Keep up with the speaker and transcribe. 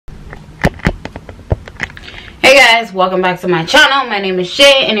Hey guys, welcome back to my channel. My name is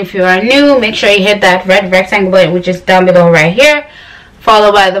Shay, and if you are new, make sure you hit that red rectangle button, which is down below right here,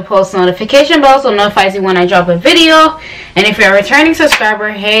 followed by the post notification bell so it notifies you when I drop a video. And if you're a returning subscriber,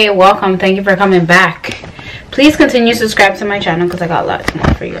 hey, welcome. Thank you for coming back. Please continue to subscribe to my channel because I got lots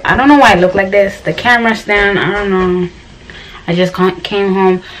more for you. I don't know why I look like this. The camera stand, I don't know. I just came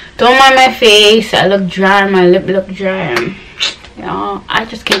home. Don't mind my face. I look dry. My lip look dry. Y'all, I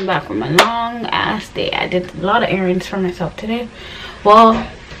just came back from a long ass day. I did a lot of errands for myself today. Well,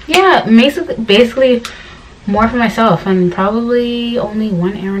 yeah, basically more for myself and probably only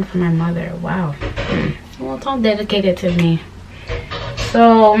one errand for my mother. Wow. Well, it's all dedicated to me.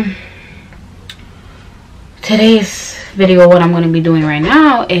 So today's video, what I'm going to be doing right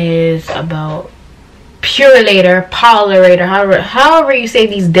now is about Purolator, however you say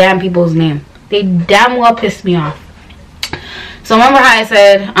these damn people's name. They damn well pissed me off. So remember how I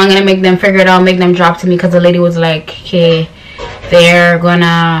said I'm gonna make them figure it out, make them drop to me, because the lady was like, okay, they're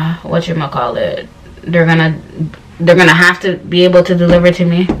gonna they're gonna have to be able to deliver to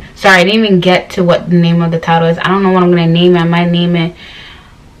me. Sorry, I didn't even get to what the name of the title is. I don't know what I'm gonna name it. I might name it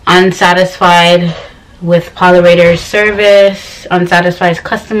Unsatisfied with Purolator'S service, Unsatisfied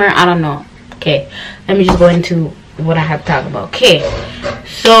customer. I don't know. Okay, let me just go into what I have to talk about. Okay,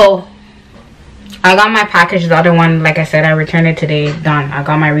 so I got my package, the other one, like I said, I returned it today, done. I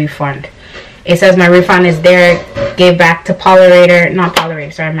got my refund. It says my refund is there, gave back to my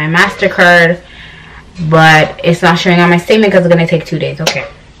MasterCard, but it's not showing on my statement because it's going to take 2 days. Okay.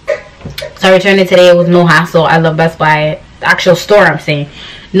 So I returned it today. It was no hassle. I love Best Buy, the actual store I'm saying.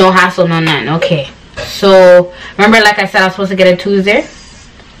 No hassle, no nothing. Okay. So, remember like I said I was supposed to get it Tuesday?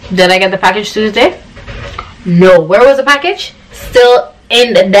 Did I get the package Tuesday? No. Where was the package? Still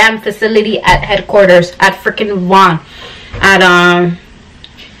in the damn facility at headquarters at freaking Vaughn at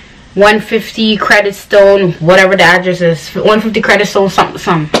 150 Credit Stone, whatever the address is, 150 Credit Stone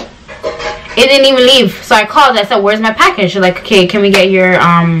something. It didn't even leave. So I called. I said, where's my package? They're like, okay, can we get your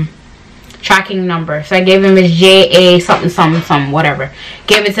tracking number? So I gave them his JA something whatever.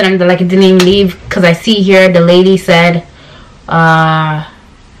 Gave it to them. They're like, it didn't even leave, because I see here the lady said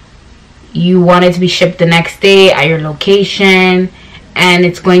you want it to be shipped the next day at your location. And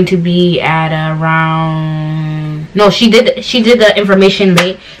it's going to be at around, no, she did the information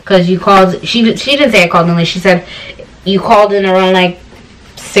late, because you called, she didn't say I called in late. She said you called in around like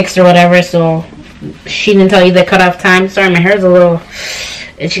 6 or whatever, so she didn't tell you the cutoff time. Sorry, my hair's a little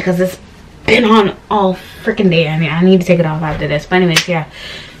itchy because it's been on all freaking day. I mean, I need to take it off after this, but anyways, yeah,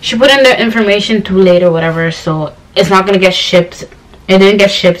 she put in the information too late or whatever, so it's not gonna get shipped. It didn't get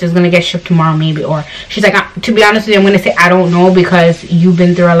shipped. It's gonna get shipped tomorrow maybe. Or she's like, to be honest with you, I'm gonna say I don't know, because you've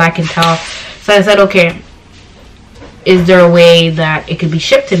been through a lot, I can tell. So I said, okay, is there a way that it could be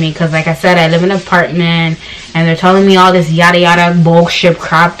shipped to me? Because like I said, I live in an apartment, and they're telling me all this yada yada bullshit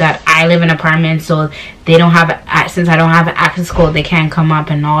crap that I live in an apartment, so they don't have, since I don't have an access code, they can't come up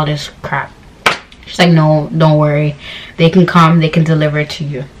and all this crap. She's like, no, don't worry, they can come, they can deliver it to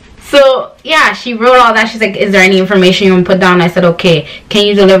you. So yeah, she wrote all that. She's like, is there any information you want to put down? I said, okay, can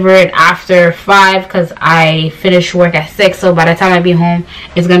you deliver it after 5, because I finish work at 6, so by the time I be home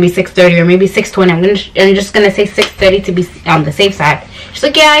it's gonna be 6:30 or maybe 6:20. I'm just gonna say 6:30 to be on the safe side. She's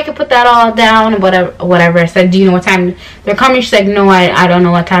like, yeah, I can put that all down, whatever. I said, do you know what time they're coming? She's like, no, I don't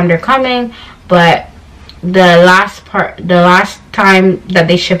know what time they're coming, but the last time that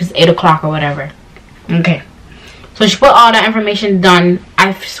they ship is 8 o'clock or whatever. Okay. So she put all that information done.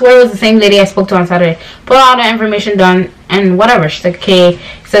 I swear it was the same lady I spoke to on Saturday. Put all that information done and whatever. She's like, okay, it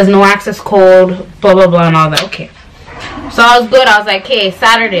says no access code, blah, blah, blah, and all that. Okay. So I was good. I was like, okay,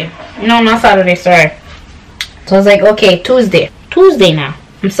 Saturday. No, not Saturday, sorry. So I was like, okay, Tuesday. Tuesday now.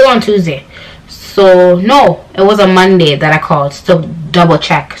 I'm still on Tuesday. So, no, it was a Monday that I called. Still double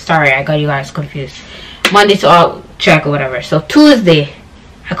check. Sorry, I got you guys confused. Monday to all check or whatever. So Tuesday,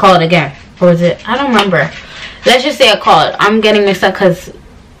 I called again. Or was it? I don't remember. Let's just say I called. I'm getting mixed up because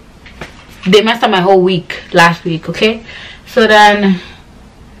they messed up my whole week last week, okay? So then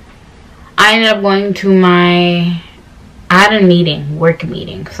I ended up going to I had a meeting, work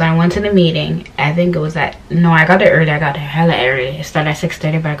meeting. So I went to the meeting. I think it was I got there early. I got there hella early. It started at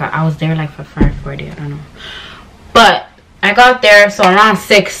 6:30, but I was there like for 5:40. I don't know. But I got there, so around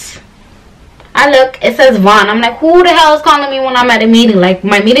 6. I look, it says Vaughn. I'm like, who the hell is calling me when I'm at a meeting? Like,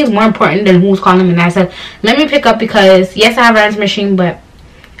 my meeting's more important than who's calling me. And I said, let me pick up, because yes, I have an answer machine, but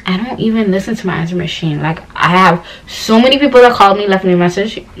I don't even listen to my answer machine. Like, I have so many people that called me, left me a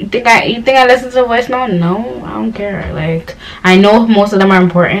message. You think I listen to voicemail? No, I don't care. Like, I know most of them are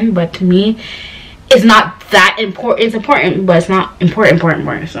important, but to me, it's not that important. It's important, but it's not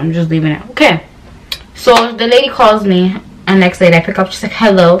important. So I'm just leaving it. Okay. So the lady calls me, and next day I pick up. She's like,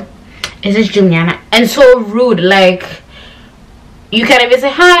 hello, is this Juliana? And so rude, like, you can't even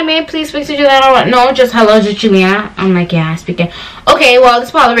say, hi, may I please speak to Juliana? No, just hello, is it Juliana? I'm like, yeah, speaking. Okay, well, this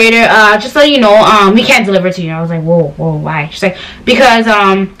Purolator, just so you know, we can't deliver to you. I was like, whoa, why? She's like, because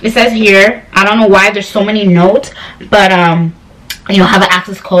it says here, I don't know why there's so many notes, but you don't have an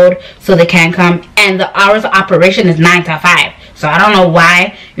access code, so they can't come, and the hours of operation is 9 to 5. So I don't know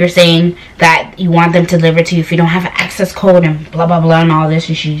why you're saying that you want them to deliver to you if you don't have an access code and blah blah blah and all this.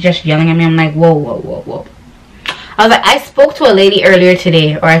 And she's just yelling at me. I'm like, whoa. I was like, I spoke to a lady earlier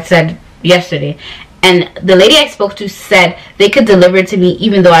today, or I said yesterday, and the lady I spoke to said they could deliver to me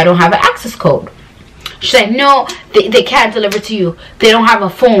even though I don't have an access code. She's like, no, they can't deliver to you. They don't have a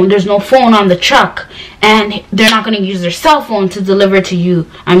phone. There's no phone on the truck. And they're not going to use their cell phone to deliver to you.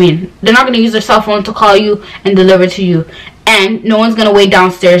 I mean, they're not going to use their cell phone to call you and deliver to you. And no one's going to wait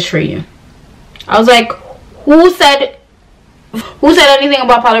downstairs for you. I was like, who said anything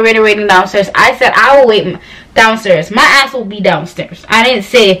about Purolator waiting downstairs? I said, I will wait downstairs. My ass will be downstairs. I didn't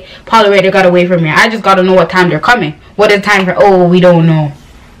say Purolator got to wait for me. I just got to know what time they're coming. What is the time for? Oh, we don't know.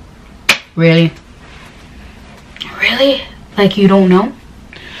 Really? Really? Like you don't know?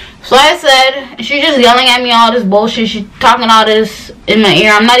 So I said, she's just yelling at me all this bullshit. She's talking all this in my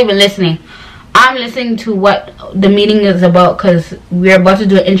ear. I'm not even listening. I'm listening to what the meeting is about, because we're about to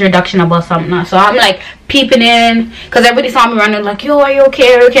do an introduction about something. So I'm like peeping in, because everybody saw me running like, yo, are you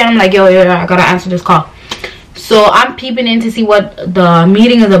okay? Are you okay? I'm like, yo, I gotta answer this call. So I'm peeping in to see what the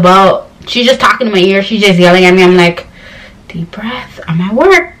meeting is about. She's just talking in my ear. She's just yelling at me. I'm like, deep breath. I'm at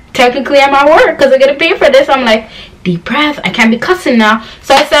work. Technically I'm at work because I get paid for this. I'm like, deep breath. I can't be cussing now.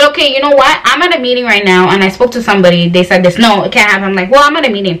 So I said, okay, you know what? I'm at a meeting right now, and I spoke to somebody. They said this. No, it can't happen. I'm like, well, I'm at a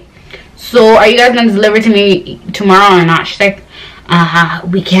meeting. So are you guys going to deliver to me tomorrow or not? She's like,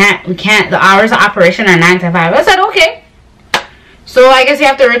 we can't. The hours of operation are 9 to 5. I said, okay. So I guess you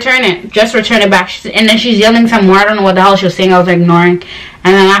have to return it. Just return it back. And then she's yelling some more. I don't know what the hell she was saying. I was ignoring.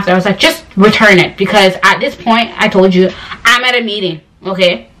 And then after I was like, just return it. Because at this point, I told you, I'm at a meeting.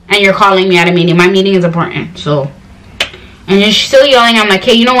 Okay? And you're calling me at a meeting. My meeting is important. So, and she's still yelling. I'm like,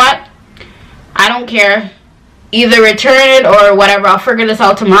 hey, you know what? I don't care. Either return it or whatever. I'll figure this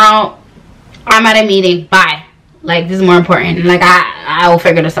out tomorrow. I'm at a meeting. Bye. Like, this is more important. Like, I will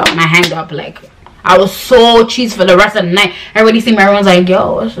figure this out. And I hanged up. Like, I was so cheesed for the rest of the night. Everybody see me. Everyone's like,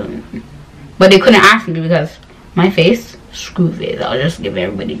 yo, what's up? But they couldn't ask me because my face, screw face. I was just giving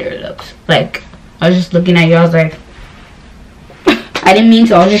everybody their looks. Like, I was just looking at you. I was like, I didn't mean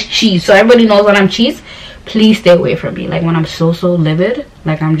to. I was just cheese. So everybody knows when I'm cheese. Please stay away from me. Like when I'm so livid.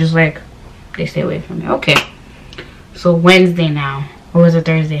 Like I'm just like, they stay away from me. Okay. So Wednesday now. Or was it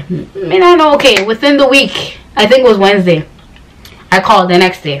Thursday? I don't know. Okay. Within the week. I think it was Wednesday. I called the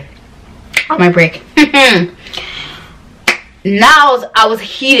next day. On my break. Now I was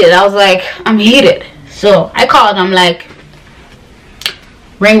heated. I was like, I'm heated. So I called. I'm like,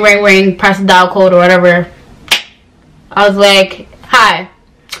 ring. Press the dial code or whatever. I was like, hi,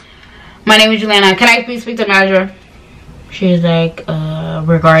 my name is Juliana. Can I please speak to the manager? She's like,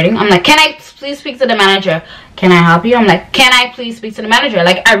 regarding? I'm like, can I please speak to the manager? Can I help you? I'm like, can I please speak to the manager?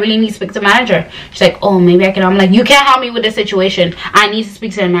 Like, I really need to speak to the manager. She's like, oh, maybe I can. I'm like, you can't help me with this situation. I need to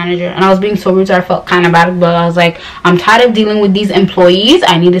speak to the manager. And I was being so rude, so I felt kind of bad. But I was like, I'm tired of dealing with these employees.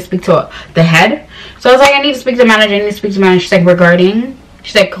 I need to speak to the head. So I was like, I need to speak to the manager. I need to speak to the manager. She's like, regarding?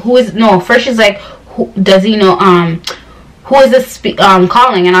 She's like, who is, no, first she's like, who does he know, who is this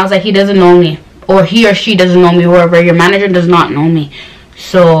calling? And I was like, he doesn't know me, or he or she doesn't know me, whoever. Your manager does not know me,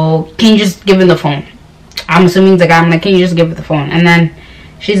 so can you just give him the phone? I'm assuming it's a guy. I'm like, can you just give it the phone? And then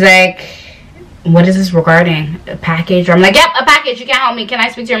she's like, what is this regarding? A package? Or I'm like, yep, a package. You can't help me. Can I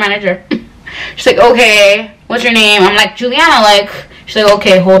speak to your manager? She's like, okay, what's your name? I'm like, Juliana. Like, she's like,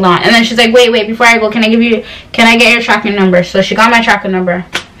 okay, hold on. And then she's like, wait, before I go, can I get your tracking number? So she got my tracking number.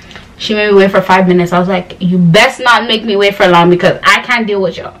 She made me wait for 5 minutes. I was like, you best not make me wait for long because I can't deal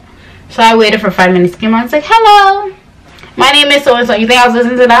with y'all. So I waited for 5 minutes. Came on. I was like, hello, my name is so and so. You think I was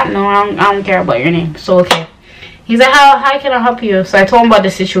listening to that? No, I don't care about your name. So okay. He's like, how can I help you? So I told him about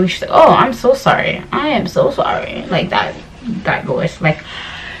the situation. She's like, oh, I'm so sorry. I am so sorry. Like that voice. Like,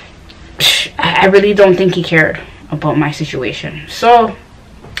 I really don't think he cared about my situation. So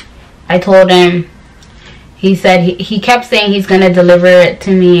I told him. He said he kept saying he's gonna deliver it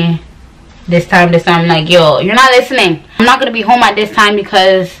to me this time. I'm like, yo, you're not listening. I'm not gonna be home at this time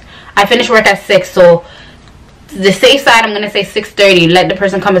because I finish work at 6. So the safe side, I'm gonna say 6:30. Let the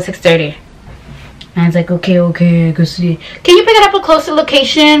person come at 6:30. And I was like, okay, go see. Can you pick it up a closer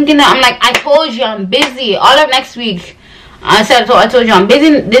location? You know, I'm like, I told you I'm busy all of next week. I told you I'm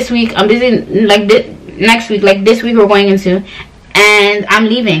busy this week. I'm busy like next week, like this week we're going into, and I'm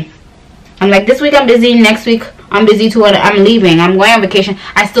leaving. I'm like, this week I'm busy, next week I'm busy too, and I'm leaving. I'm going on vacation.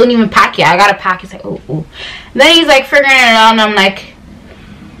 I still didn't even pack yet. I gotta pack. He's like, oh. Then he's like figuring it out, and I'm like,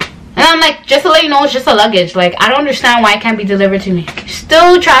 just to let you know, it's just a luggage. Like, I don't understand why it can't be delivered to me.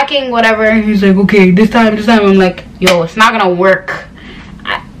 Still tracking whatever. He's like, okay, this time. I'm like, yo, it's not gonna work.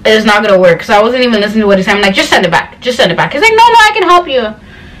 It's not gonna work. So I wasn't even listening to what he's saying. I'm like, just send it back. Just send it back. He's like, no, I can help you.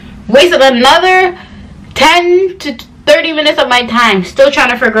 Wasted another 10 to 30 minutes of my time still trying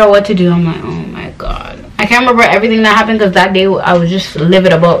to figure out what to do. I'm like, oh my god, I can't remember everything that happened because that day I was just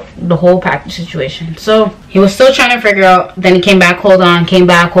livid about the whole package situation. So he was still trying to figure out. Then he came back, hold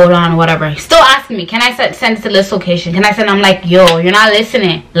on, whatever. He's still asking me, can I send it to this location? Can I send? I'm like, yo, you're not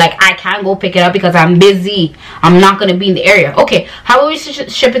listening. Like, I can't go pick it up because I'm busy. I'm not gonna be in the area. Okay, how about we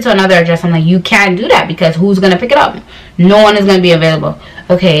ship it to another address? I'm like, you can't do that because who's gonna pick it up? No one is gonna be available.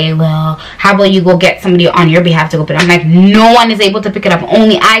 Okay, well, how about you go get somebody on your behalf to go pick it up? I'm like, no one is able to pick it up.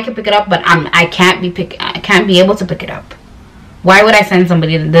 Only I can pick it up, but I can't be able to pick it up. Why would I send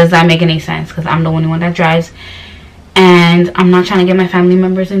somebody? Does that make any sense? Because I'm the only one that drives, and I'm not trying to get my family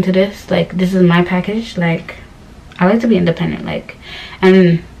members into this. Like, this is my package. Like, I like to be independent. Like,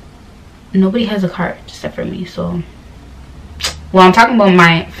 and nobody has a car except for me. So, well, I'm talking about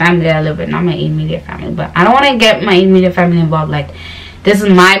my family that I live with, not my immediate family. But I don't want to get my immediate family involved. Like, this is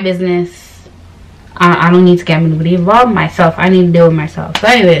my business. I don't need to get anybody involved. Myself, I need to deal with myself. So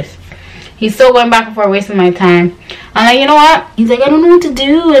anyways, he's still going back and forth, wasting my time. I'm like, you know what? He's like, I don't know what to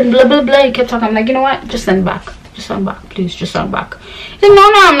do, and blah blah blah. He kept talking. I'm like, you know what? Just send it back. Just send it back, please. Just send it back. He's like,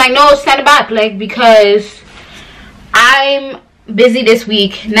 no. I'm like, no, send it back. Like, because I'm busy this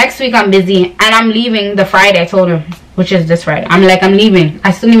week. Next week I'm busy, and I'm leaving the Friday. I told him, which is this Friday. I'm like, I'm leaving. I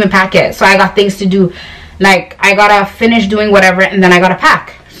still didn't even pack it, so I got things to do. Like, I gotta finish doing whatever, and then I gotta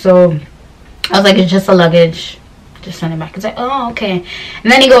pack. So I was like, it's just a luggage. Just send it back. It's like, oh, okay.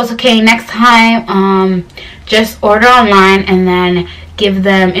 And then he goes, okay, next time, just order online and then give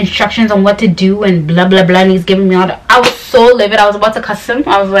them instructions on what to do and blah blah blah. And he's giving me all the. I was so livid. I was about to cuss him.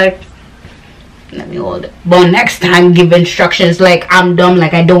 I was like, let me hold it. But next time, give instructions. Like, I'm dumb.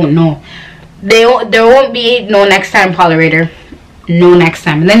 Like, I don't know. There won't be no next time, Purolator. No next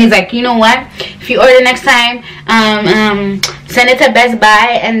time. And then he's like, you know what, if you order next time, send it to Best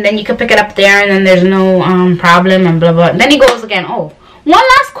Buy and then you can pick it up there and then there's no problem and blah blah. And then he goes again, oh, one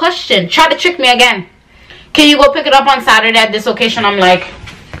last question, try to trick me again, can you go pick it up on Saturday at this location? I'm like,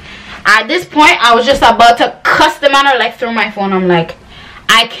 at this point I was just about to cuss them out or like throw my phone. I'm like,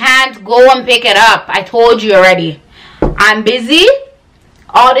 I can't go and pick it up. I told you already, I'm busy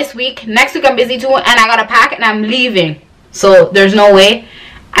all this week. Next week I'm busy too, and I gotta pack and I'm leaving. So there's no way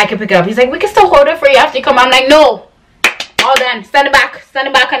I can pick it up. He's like, we can still hold it for you after you come. I'm like, no, all done. Send it back. Send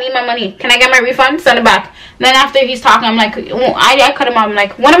it back. I need my money. Can I get my refund? Send it back. And then after he's talking, I'm like, I cut him off. I'm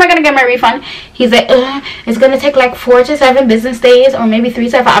like, when am I gonna get my refund? He's like, it's gonna take like 4 to 7 business days, or maybe 3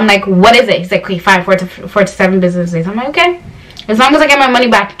 to 5. I'm like, what is it? He's like, okay, fine, 4 to 7 business days. I'm like, okay, as long as I get my money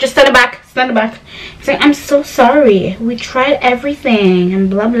back, just send it back. Send it back. He's like, I'm so sorry. We tried everything and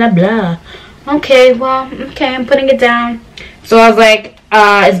blah blah blah. Okay, well, okay, I'm putting it down. So I was like,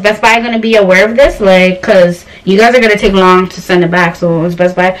 is Best Buy gonna be aware of this? Like, cause you guys are gonna take long to send it back. So is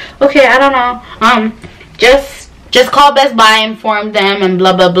Best Buy okay? I don't know. Just call Best Buy, inform them, and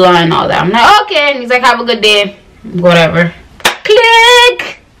blah blah blah and all that. I'm like, okay. And he's like, have a good day. Whatever.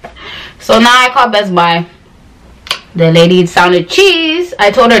 Click. So now I call Best Buy. The lady sounded cheese. I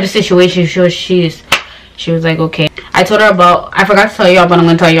told her the situation. She was cheese. She was like, okay. I told her about. I forgot to tell y'all, but I'm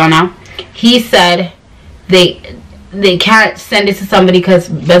gonna tell y'all now. He said they can't send it to somebody because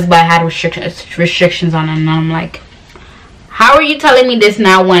Best Buy had restrictions on it. And I'm like, how are you telling me this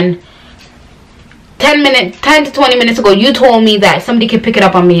now when 10 to 20 minutes ago you told me that somebody can pick it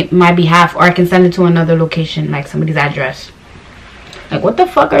up on my behalf, or I can send it to another location, like somebody's address? Like, what the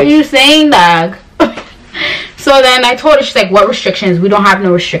fuck are you saying, dog? So then I told her, she's like, what restrictions? We don't have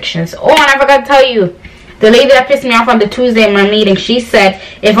no restrictions. Oh, and I forgot to tell you, the lady that pissed me off on the Tuesday in my meeting, she said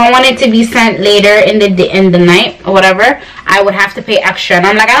if I wanted to be sent later in the night or whatever, I would have to pay extra. And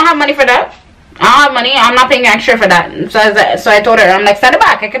I'm like, I don't have money for that. I don't have money. I'm not paying extra for that. So I told her, I'm like, send it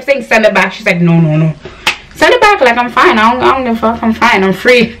back. I kept saying send it back. She's like, no. Send it back. Like, I'm fine. I don't give a fuck. I'm fine. I'm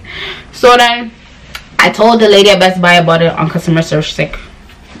free. So then I told the lady at Best Buy about it on customer service. She's like,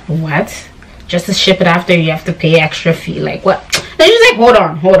 what? Just to ship it after, you have to pay extra fee? Like, what? Then she's like,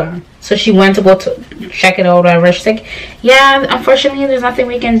 hold on. So she went to go to check it out, whatever. She's like, yeah, unfortunately there's nothing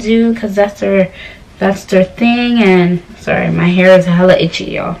we can do because that's their thing. And sorry, my hair is hella itchy,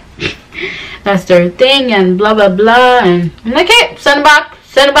 y'all. That's their thing and blah blah blah. And I'm like, hey, send it back.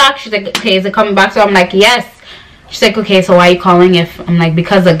 Send it back. She's like, okay, is it coming back? So I'm like, yes. She's like, okay, so why are you calling if... I'm like,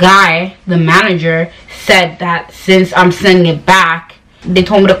 because the guy, the manager, said that since I'm sending it back, they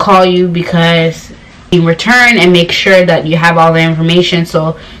told me to call you because you return and make sure that you have all the information.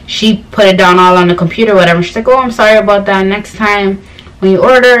 So she put it down all on the computer, whatever. She's like, oh, I'm sorry about that. Next time when you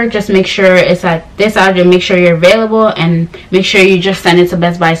order, just make sure it's at this address, make sure you're available, and make sure you just send it to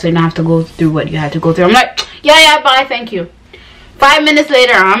Best Buy so you don't have to go through what you had to go through. I'm like, yeah, bye, thank you. 5 minutes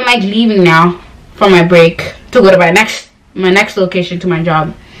later, I'm like leaving now for my break to go to my next location to my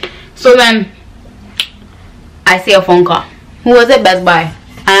job. So then I see a phone call. Who was it? Best Buy.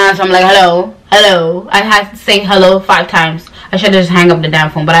 I answer. I'm like, hello. I had to say hello 5 times. I should just hang up the damn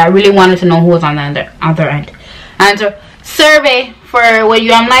phone, but I really wanted to know who was on the other end. I answer, survey for what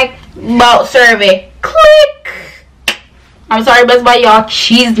you... I'm like, about survey. Click. I'm sorry, Best Buy, y'all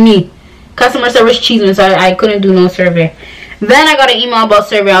cheesed me. Customer service cheesed me, so I couldn't do no survey. Then I got an email about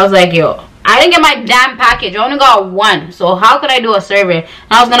survey. I was like, yo, I didn't get my damn package. I only got 1. So how could I do a survey?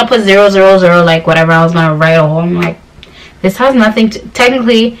 And I was going to put 000, like whatever. I was going to write a whole... I'm like, this has nothing to...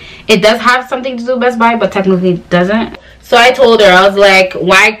 Technically, it does have something to do with Best Buy, but technically it doesn't. So I told her, I was like,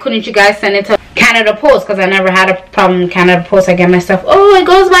 why couldn't you guys send it to Canada Post? Because I never had a problem with Canada Post. I get my stuff. Oh, it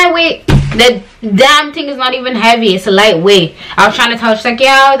goes by weight. The damn thing is not even heavy. It's a lightweight. I was trying to tell her. She's like,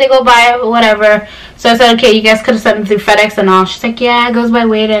 yeah, they go by whatever. So I said, okay, you guys could have sent it through FedEx and all. She's like, yeah, it goes by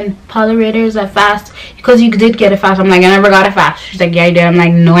weight and Purolator'S are fast. Because you did get it fast. I'm like, I never got it fast. She's like, yeah, you did. I'm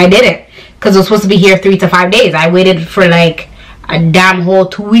like, no, I didn't. Because it was supposed to be here 3 to 5 days. I waited for like a damn whole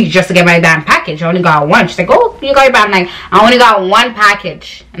 2 weeks just to get my damn package. I only got 1. She's like, oh, you got your bag. I'm like, I only got 1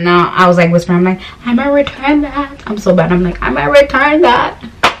 package. And now I was like whispering, I'm like, I might return that. I'm so bad. I'm like, I might return that.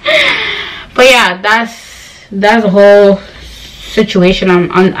 But yeah, that's the whole situation.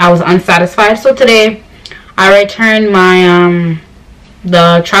 I was unsatisfied. So today I returned my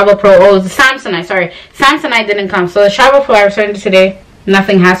the Travel Pro. Oh, the Samsonite. Sorry, Samsonite didn't come. So the Travel Pro I returned it today.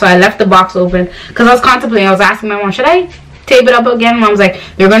 Nothing has. So I left the box open because I was contemplating. I was asking my mom, should I tape it up again? Mom was like,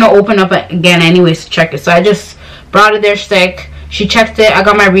 they're gonna open up again anyways to check it. So I just brought it there. She's like, she checked it. I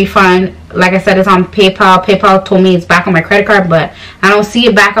got my refund. Like I said, it's on PayPal. PayPal told me it's back on my credit card, but I don't see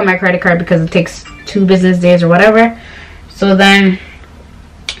it back on my credit card because it takes 2 business days or whatever. So then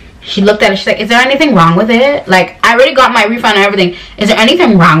she looked at it. She's like, is there anything wrong with it? Like, I already got my refund and everything. Is there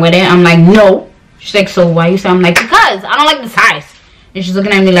anything wrong with it? I'm like, no. She's like, so why you say? I'm like, because I don't like the size. And she's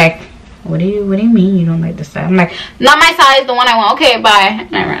looking at me like, what do you mean you don't like the size? I'm like, not my size, the one I want. Okay, bye.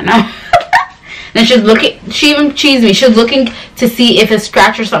 And I ran out. Then she's looking, she even cheesed me. She was looking to see if it's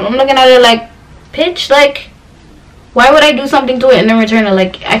scratched or something. I'm looking at her like, bitch, like, why would I do something to it and then return it?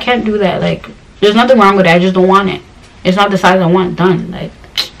 Like, I can't do that. Like, there's nothing wrong with it. I just don't want it. It's not the size I want. Done. Like,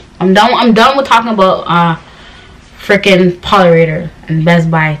 I'm done with talking about freaking Purolator and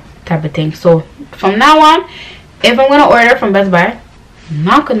Best Buy type of thing. So from now on, if I'm gonna order from Best Buy, I'm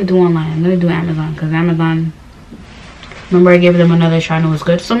not gonna do online. I'm gonna do Amazon, because Amazon, remember I gave them another try and it was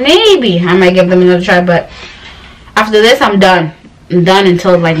good. So maybe I might give them another try, but after this I'm done. I'm done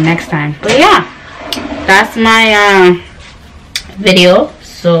until like next time. But yeah, that's my video.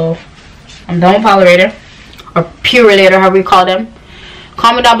 So I'm done with Purolator, or Purolator, however you call them.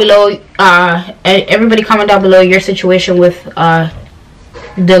 Comment down below, everybody comment down below your situation with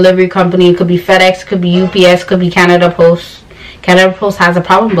delivery company. It could be FedEx, could be UPS, could be Canada Post. Canada Post has a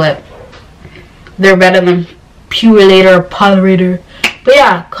problem, but they're better than Purolator or Purolator. But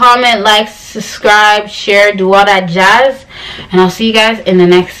yeah, comment, like, subscribe, share, do all that jazz, and I'll see you guys in the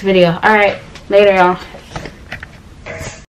next video. Alright, later y'all.